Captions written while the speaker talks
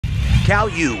Cal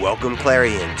U welcomed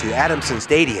Clarion to Adamson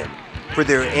Stadium for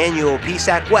their annual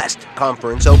PSAC West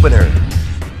Conference opener.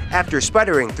 After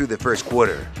sputtering through the first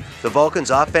quarter, the Vulcans'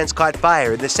 offense caught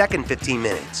fire in the second 15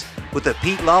 minutes, with a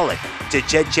Pete Lawlick to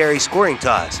Jed Cherry scoring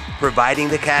toss, providing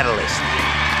the catalyst.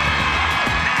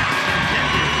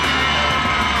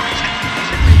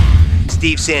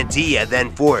 Steve Santilla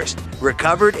then forced,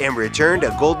 recovered, and returned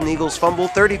a Golden Eagles fumble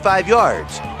 35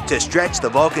 yards to stretch the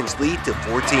Vulcans' lead to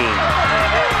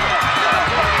 14.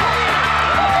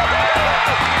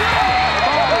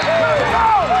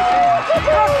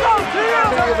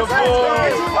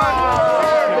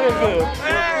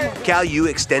 Cal U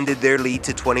extended their lead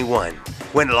to 21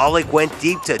 when Lawlick went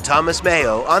deep to Thomas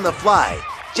Mayo on the fly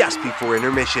just before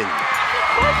intermission.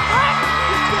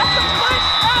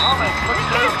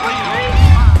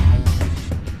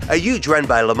 A huge run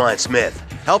by Lamont Smith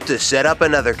helped to set up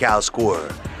another Cal score.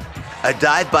 A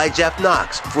dive by Jeff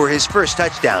Knox for his first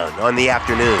touchdown on the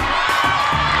afternoon.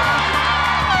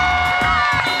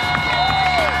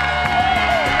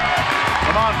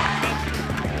 Come on.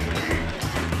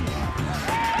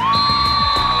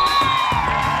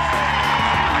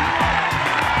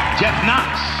 Jeff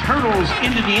Knox hurdles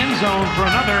into the end zone for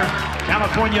another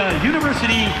California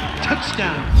University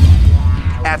touchdown.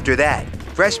 After that,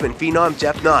 freshman phenom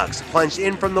Jeff Knox plunged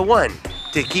in from the one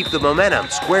to keep the momentum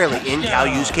squarely in Cal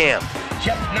U's camp.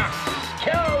 Jeff Knox,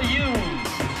 Cal U.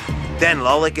 Then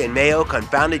Lawlick and Mayo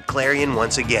confounded Clarion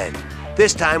once again,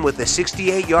 this time with a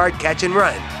 68-yard catch and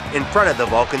run in front of the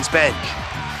Vulcans bench.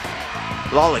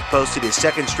 Lawlick posted his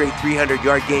second straight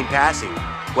 300-yard game passing,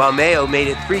 while Mayo made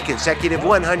it 3 consecutive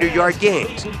 100-yard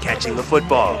games catching the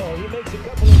football.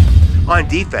 On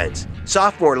defense,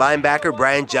 sophomore linebacker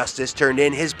Brian Justice turned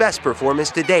in his best performance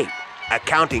to date,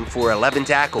 accounting for 11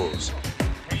 tackles.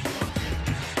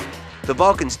 The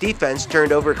Vulcans' defense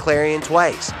turned over Clarion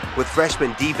twice, with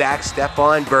freshman D-back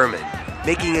Stephon Berman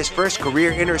making his first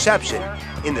career interception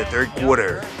in the third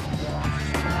quarter.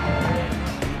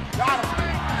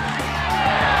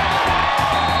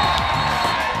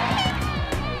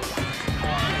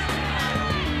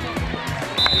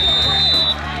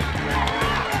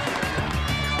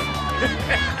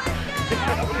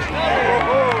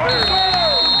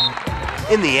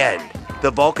 In the end, the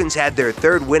Vulcans had their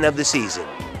third win of the season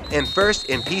and first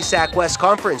in PSAC West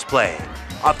Conference play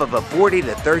off of a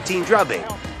 40-13 drubbing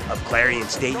of Clarion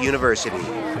State University.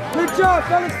 Good job,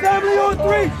 fellas. Family on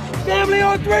three. Family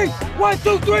on three. 1,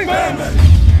 2, 3.